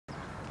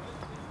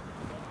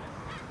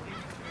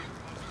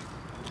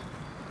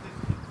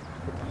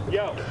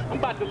Yo, I'm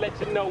about to let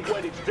you know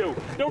what it's do.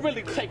 Don't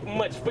really take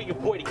much for your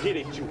boy to get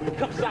at you.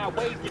 Come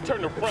sideways, you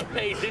turn the front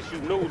page, issue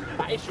news.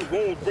 I issue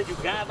wounds, bring you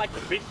guys like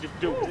the bishop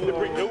do. To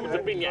bring news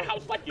up in your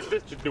house like your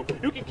sister do.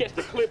 You can catch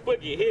the clip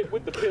of your head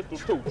with the pistol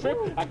too. Trip,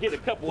 I get a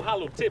couple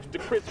hollow tips to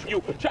crisp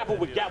you. Travel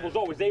with gavels,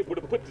 always able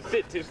to put the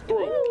sentence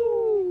through.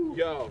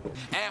 Yo.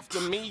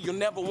 After me, you'll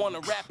never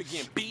want to rap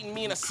again. Beating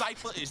me in a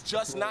cypher is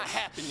just not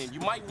happening.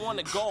 You might want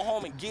to go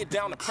home and get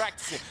down to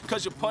practicing,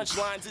 cause your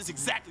punchlines is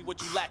exactly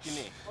what you lacking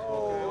in.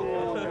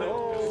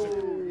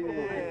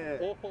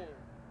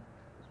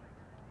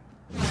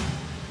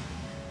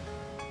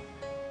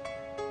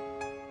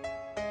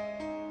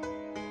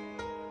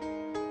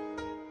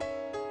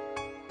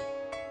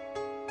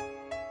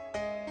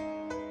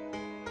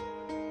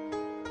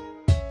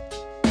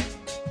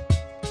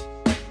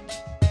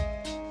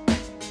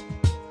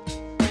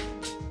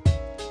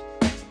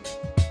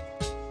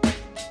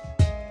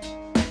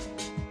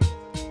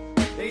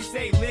 They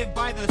say live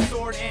by the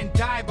sword and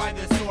die by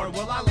the sword.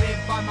 Well, I live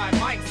by my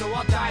mic, so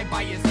I'll die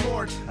by his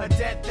sword. A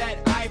death that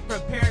I've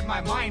prepared my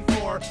mind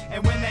for.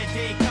 And when that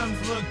day comes,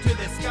 look to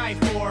the sky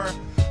for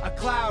a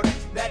cloud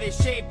that is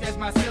shaped as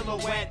my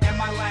silhouette. And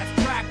my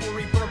last track will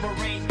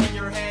reverberate in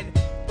your head.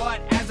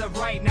 But as of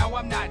right now,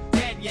 I'm not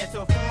dead yet.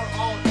 So for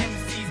all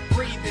MCs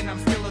breathing, I'm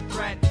still a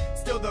threat.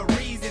 Still the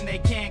reason they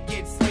can't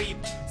get sleep.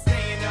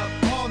 Staying up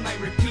all night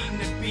repeating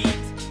the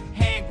beat.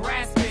 Hand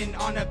grasping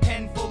on a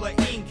pen full of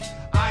ink.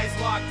 Eyes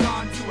locked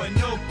onto a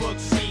notebook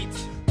sheet,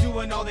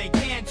 doing all they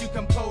can to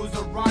compose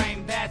a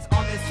rhyme that's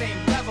on the same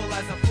level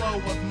as a flow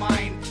of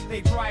mine.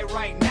 They try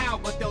right now,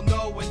 but they'll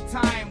know in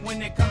time.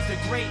 When it comes to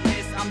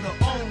greatness, I'm the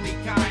only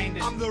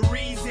kind. I'm the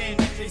reason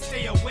they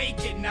stay awake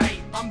at night.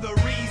 I'm the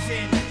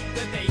reason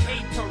that they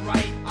hate to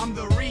write. I'm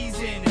the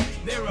reason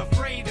they're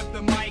afraid of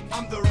the mic.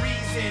 I'm the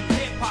reason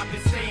hip-hop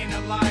is staying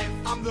alive.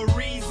 I'm the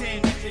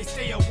reason they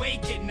stay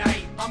awake at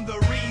night. I'm the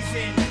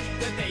reason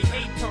that they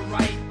hate to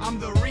write. I'm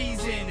the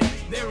reason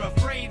they're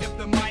afraid of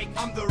the mic.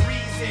 I'm the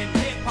reason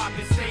hip-hop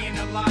is staying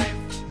alive.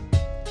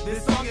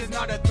 This song is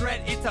not a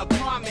threat, it's a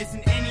promise.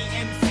 And any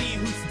MC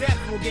who steps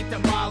will get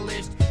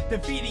demolished.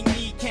 Defeating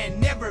me can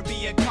never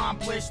be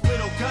accomplished.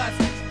 Little Gus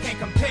can't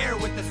compare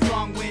with the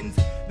strong winds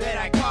that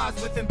I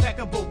cause with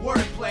impeccable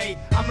wordplay.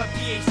 I'm a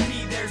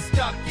PhD, they're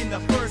stuck in the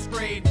first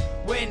grade.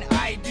 When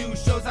I do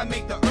shows, I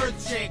make the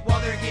earth shake while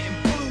they're getting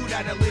booed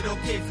at a little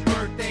kids'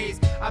 birthdays.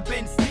 I've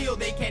been steel,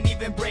 they can't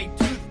even break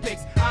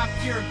toothpicks. I'm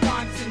pure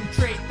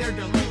concentrate, they're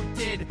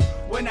diluted.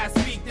 When I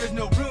speak, there's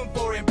no room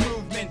for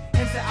improvement.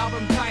 Hence the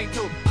album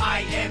title,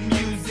 I Am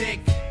Music.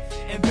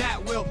 And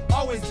that will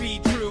always be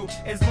true,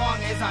 as long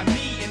as I'm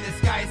me and the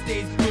sky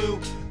stays blue.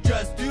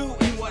 Just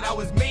doing what I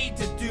was made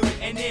to do.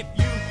 And if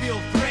you feel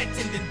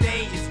threatened, the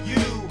day is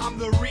you. I'm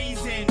the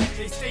reason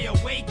they stay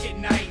awake at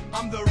night.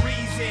 I'm the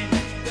reason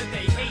that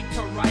they hate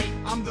to write.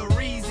 I'm the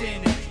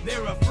reason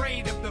they're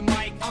afraid of the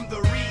mic. I'm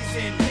the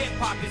reason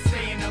hip-hop is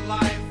staying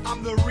alive.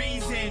 I'm the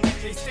reason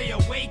they stay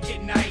awake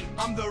at night.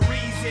 I'm the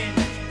reason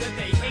that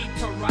they hate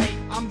to write.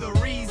 I'm the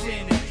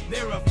reason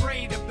they're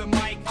afraid of the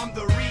mic. I'm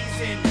the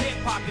reason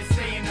hip-hop is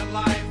staying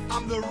alive.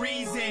 I'm the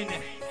reason.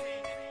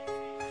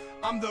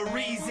 I'm the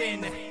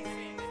reason.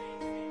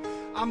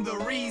 I'm the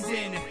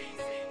reason.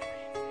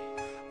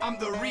 I'm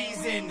the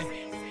reason.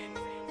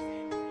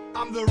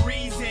 I'm the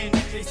reason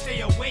they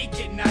stay awake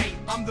at night.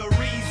 I'm the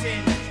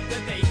reason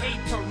that they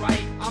hate to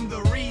write. I'm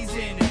the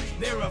reason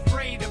they're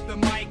afraid of the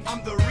mic.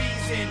 I'm the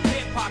reason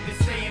hip-hop is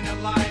staying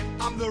alive.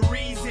 I'm the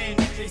reason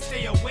they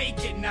stay awake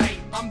at night.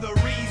 I'm the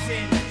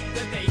reason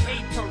that they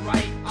hate to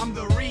write. I'm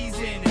the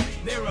reason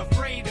they're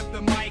afraid of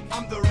the mic.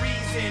 I'm the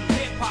reason